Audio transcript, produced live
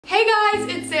Hey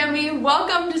guys, it's Sammy.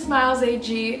 Welcome to Smiles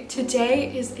AG.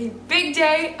 Today is a big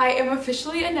day. I am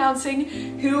officially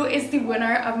announcing who is the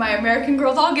winner of my American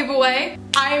Girl doll giveaway.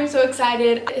 I am so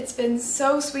excited. It's been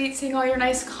so sweet seeing all your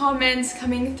nice comments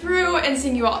coming through and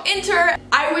seeing you all enter.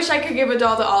 I wish I could give a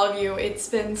doll to all of you. It's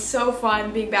been so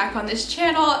fun being back on this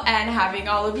channel and having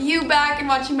all of you back and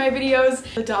watching my videos.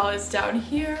 The doll is down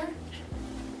here.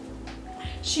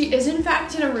 She is in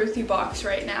fact in a Ruthie box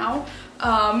right now.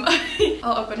 I'll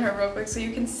open her real quick so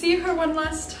you can see her one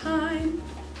last time.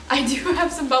 I do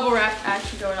have some bubble wrap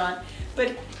action going on, but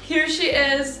here she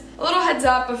is. A little heads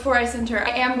up before I send her, I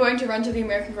am going to run to the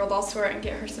American Girl doll store and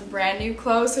get her some brand new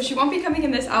clothes, so she won't be coming in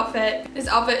this outfit. This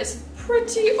outfit is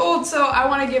pretty old, so I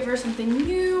want to give her something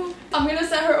new. I'm gonna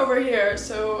set her over here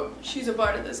so she's a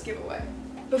part of this giveaway.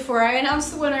 Before I announce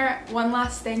the winner, one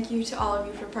last thank you to all of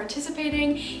you for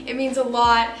participating. It means a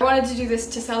lot. I wanted to do this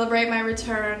to celebrate my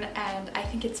return, and I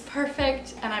think it's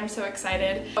perfect, and I'm so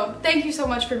excited. So thank you so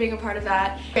much for being a part of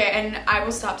that. Okay, and I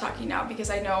will stop talking now because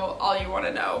I know all you want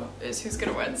to know is who's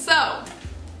gonna win. So,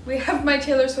 we have my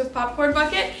Taylor Swift popcorn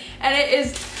bucket, and it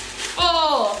is full.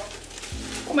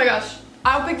 Oh my gosh.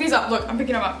 I'll pick these up. Look, I'm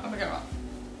picking them up. I'm picking them up.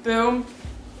 Boom.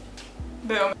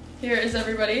 Boom. Here is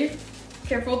everybody.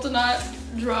 Careful to not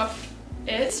drop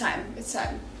it. It's time. It's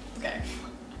time. Okay.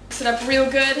 Mix it up real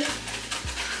good.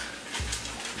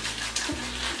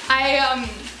 I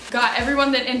got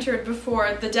everyone that entered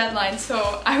before the deadline,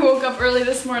 so I woke up early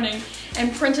this morning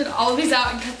and printed all of these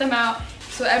out and cut them out.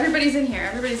 So everybody's in here.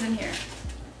 Everybody's in here.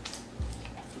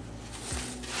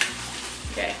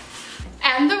 Okay.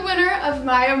 And the winner of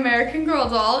my American Girl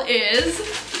doll is...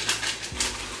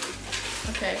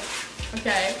 Okay.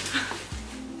 Okay.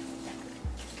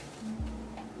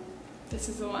 This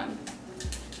is the one.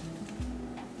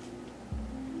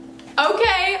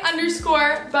 Okay,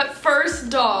 underscore, but first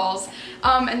dolls.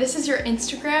 And this is your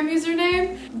Instagram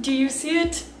username. Do you see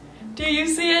it? Do you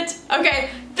see it? Okay,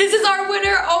 this is our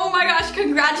winner. Oh my gosh,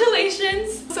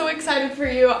 congratulations. So excited for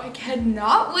you. I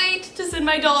cannot wait to send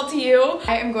my doll to you.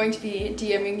 I am going to be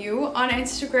DMing you on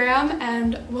Instagram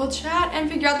and we'll chat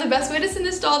and figure out the best way to send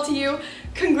this doll to you.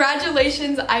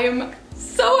 Congratulations, I am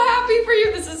so happy for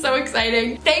you. This is so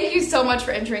exciting. Thank you so much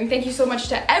for entering. Thank you so much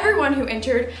to everyone who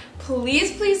entered.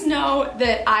 Please know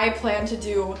that I plan to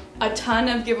do a ton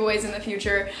of giveaways in the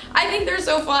future. I think they're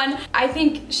so fun. I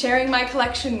think sharing my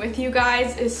collection with you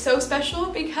guys is so special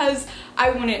because I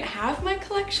wouldn't have my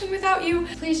collection without you.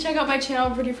 Please check out my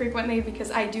channel pretty frequently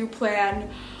because I do plan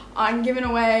on giving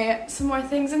away some more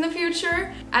things in the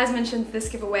future. As mentioned, this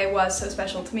giveaway was so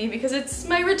special to me because it's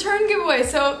my return giveaway,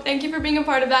 so thank you for being a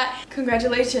part of that.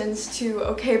 Congratulations to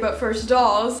Okay But First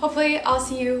dolls. Hopefully I'll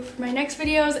see you for my next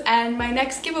videos and my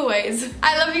next giveaways.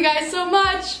 I love you guys so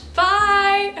much.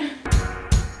 Bye!